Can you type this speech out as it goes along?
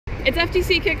It's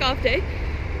FTC Kickoff day,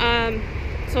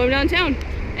 so I'm downtown.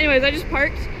 Anyways, I just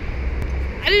parked.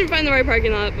 I didn't find the right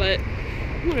parking lot, but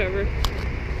whatever.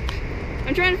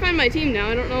 I'm trying to find my team now.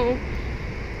 I don't know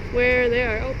where they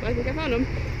are. Oh, I think I found them.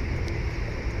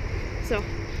 So,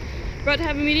 about to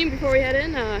have a meeting before we head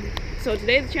in. So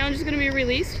today the challenge is going to be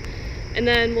released, and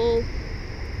then we'll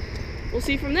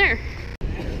see from there.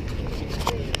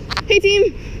 Hey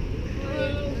team!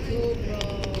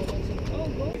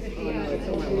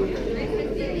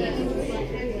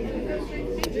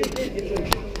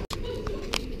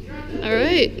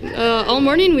 Alright, all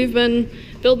morning we've been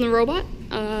building the robot.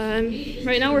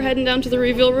 Right now we're heading down to the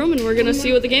reveal room and we're going to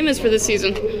see what the game is for this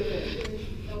season.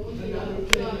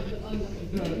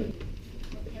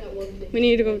 We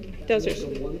need to go downstairs.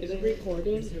 Is it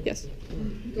recording? Yes.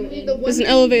 There's an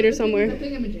elevator somewhere.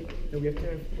 No, we have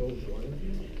to go one.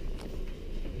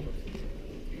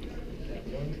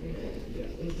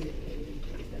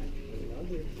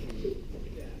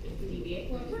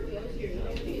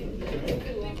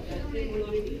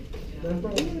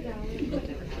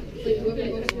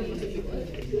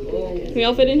 Can we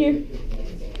all fit in here?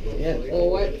 Yeah. Oh,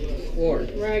 what floor?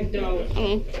 Ragdoll. I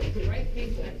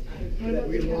don't know.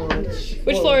 We launched.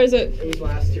 Which floor is it? It was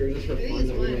last year, just for fun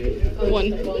that we made. One.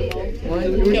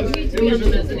 Yep. It was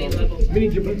just a level.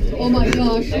 Oh my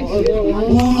gosh.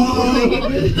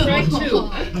 Strike two.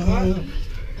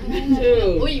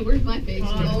 Two. Wait, where's my face?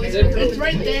 Oh, It's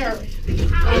right there.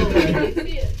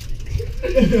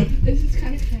 this is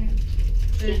kind of cramped.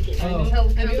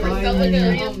 Have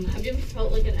you ever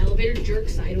felt like an elevator jerk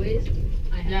sideways?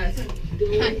 I have.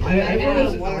 Yes.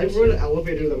 I rode an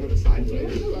elevator that went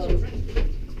sideways.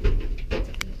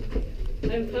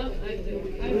 I've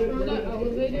rode an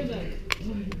elevator that.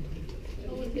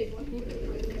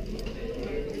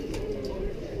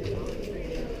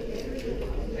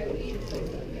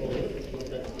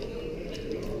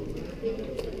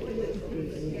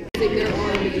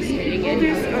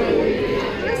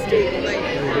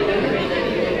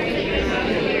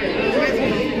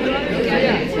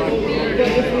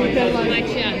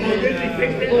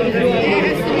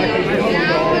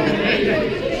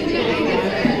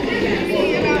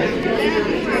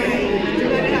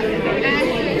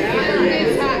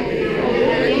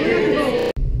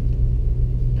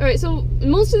 Alright, so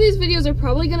most of these videos are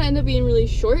probably going to end up being really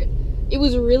short. It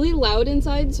was really loud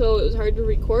inside, so it was hard to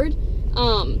record.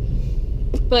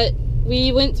 But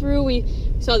we went through, we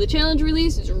saw the challenge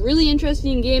release. It's a really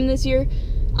interesting game this year.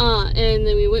 And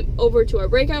then we went over to our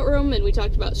breakout room and we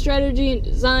talked about strategy and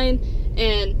design.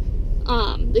 And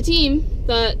the team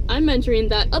that I'm mentoring,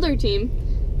 that other team,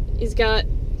 has got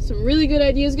some really good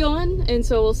ideas going. And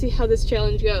so we'll see how this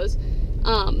challenge goes.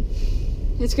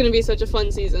 It's going to be such a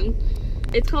fun season.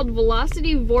 It's called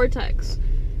Velocity Vortex.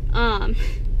 So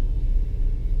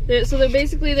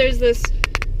basically there's this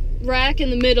rack in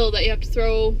the middle that you have to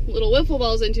throw little wiffle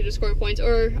balls into to score points,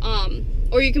 or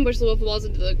you can push the wiffle balls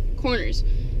into the corners.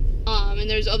 And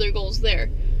there's other goals there.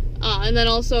 And then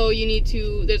also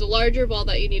there's a larger ball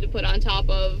that you need to put on top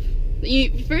of.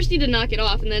 You first need to knock it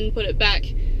off and then put it back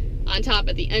on top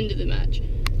at the end of the match,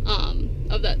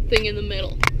 of that thing in the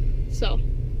middle. So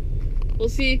we'll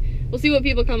see what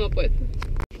people come up with.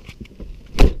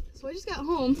 So I just got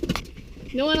home.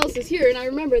 No one else is here, and I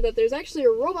remember that there's actually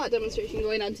a robot demonstration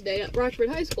going on today at Rockford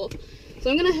High School. So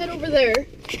I'm gonna head over there.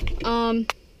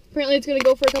 Apparently it's gonna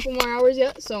go for a couple more hours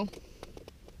yet, so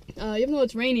even though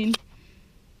it's raining,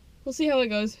 we'll see how it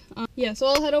goes. Yeah, so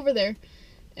I'll head over there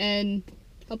and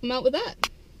help them out with that.